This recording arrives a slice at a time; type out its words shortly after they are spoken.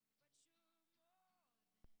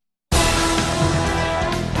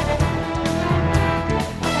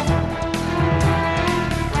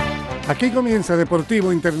Aquí comienza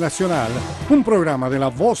Deportivo Internacional, un programa de la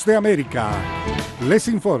Voz de América. Les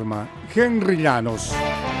informa Henry Llanos.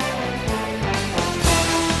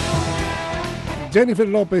 Jennifer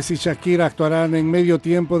López y Shakira actuarán en medio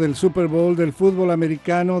tiempo del Super Bowl del fútbol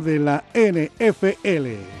americano de la NFL.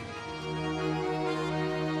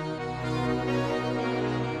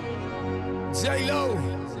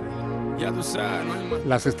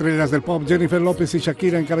 Las estrellas del pop Jennifer López y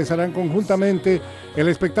Shakira encabezarán conjuntamente el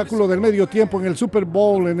espectáculo del medio tiempo en el Super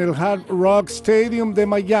Bowl en el Hard Rock Stadium de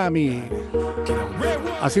Miami.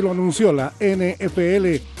 Así lo anunció la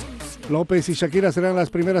NFL. López y Shakira serán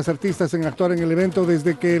las primeras artistas en actuar en el evento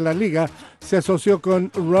desde que la liga se asoció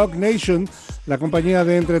con Rock Nation, la compañía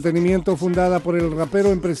de entretenimiento fundada por el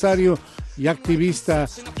rapero, empresario y activista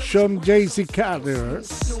Sean J.C. Carter.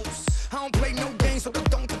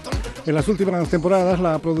 En las últimas temporadas,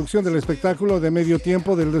 la producción del espectáculo de medio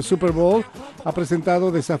tiempo del Super Bowl ha presentado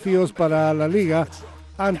desafíos para la liga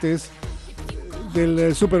antes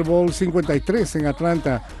del Super Bowl 53 en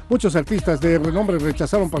Atlanta. Muchos artistas de renombre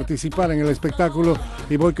rechazaron participar en el espectáculo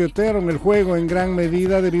y boicotearon el juego en gran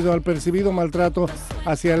medida debido al percibido maltrato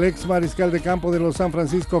hacia el ex mariscal de campo de los San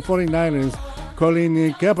Francisco 49ers,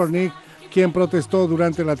 Colin Kaepernick, quien protestó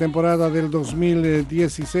durante la temporada del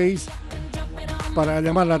 2016 para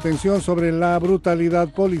llamar la atención sobre la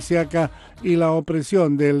brutalidad policíaca y la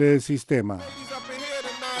opresión del sistema.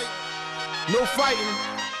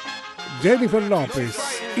 Jennifer López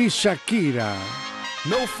y Shakira.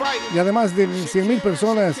 Y además de 100,000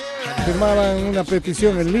 personas firmaban una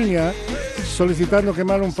petición en línea solicitando que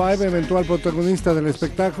Maroon 5, eventual protagonista del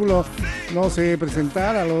espectáculo, no se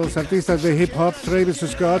presentara. Los artistas de hip hop Travis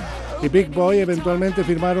Scott y Big Boy eventualmente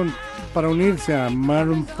firmaron para unirse a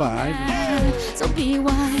Maroon 5.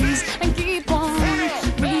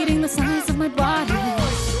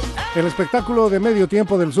 El espectáculo de medio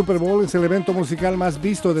tiempo del Super Bowl es el evento musical más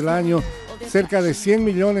visto del año. Cerca de 100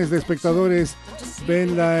 millones de espectadores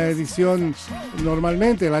ven la edición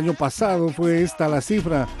normalmente. El año pasado fue esta la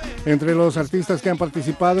cifra. Entre los artistas que han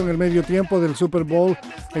participado en el medio tiempo del Super Bowl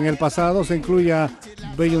en el pasado se incluye a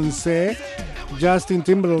Beyoncé, Justin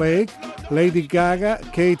Timberlake, Lady Gaga,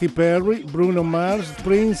 Katy Perry, Bruno Mars,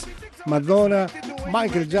 Prince, Madonna,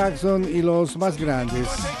 Michael Jackson y los más grandes.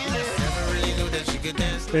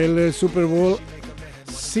 El Super Bowl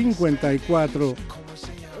 54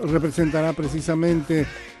 representará precisamente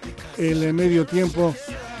el medio tiempo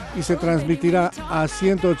y se transmitirá a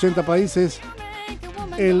 180 países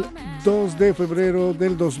el 2 de febrero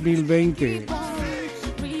del 2020.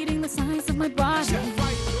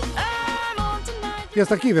 Y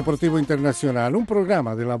hasta aquí Deportivo Internacional, un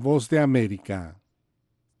programa de la Voz de América.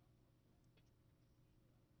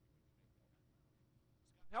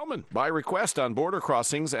 By request on border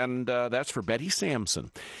crossings, and that's for Betty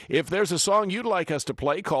Sampson. If there's a song you'd like us to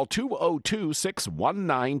play, call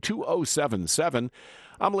 202-619-2077.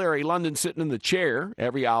 I'm Larry London, sitting in the chair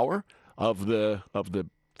every hour of the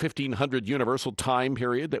 1500 Universal Time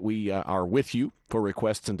period that we are with you for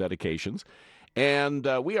requests and dedications. And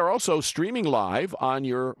we are also streaming live on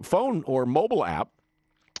your phone or mobile app.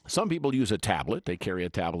 Some people use a tablet. They carry a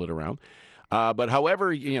tablet around. But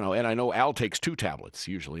however, and I know Al takes 2 tablets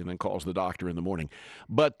usually and then calls the doctor in the morning.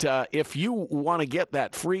 But if you want to get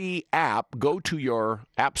that free app, go to your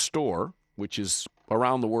app store, which is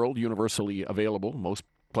around the world universally available. Most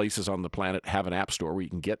places on the planet have an app store where you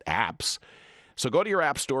can get apps. So go to your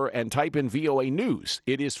app store and type in VOA News.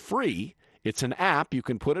 It is free. It's an app. You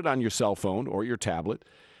can put it on your cell phone or your tablet.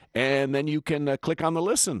 And then you can click on the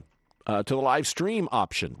listen to the live stream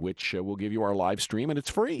option, which will give you our live stream, and it's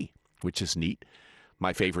free, which is neat.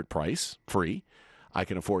 My favorite price, free. I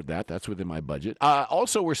can afford that. That's within my budget.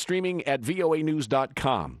 Also, we're streaming at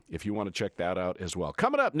voanews.com if you want to check that out as well.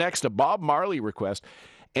 Coming up next, a Bob Marley request.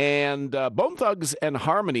 And Bone Thugs and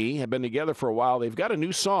Harmony have been together for a while. They've got a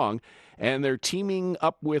new song, and they're teaming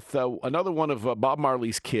up with another one of Bob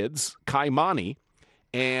Marley's kids, Kaimani.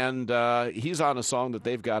 And he's on a song that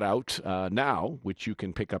they've got out now, which you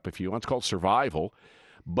can pick up if you want. It's called Survival.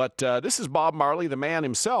 But this is Bob Marley, the man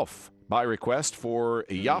himself, by request for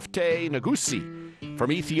Yafte Nagusi from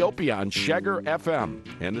Ethiopia on Shagger FM.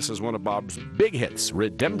 And this is one of Bob's big hits,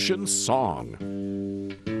 Redemption Song.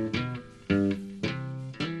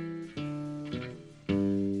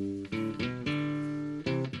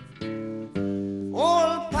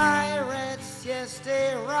 All pirates, yes,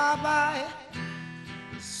 they rob I,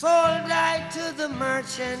 sold I to the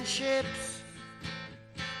merchant ships.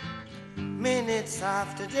 Minutes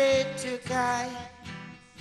after they took I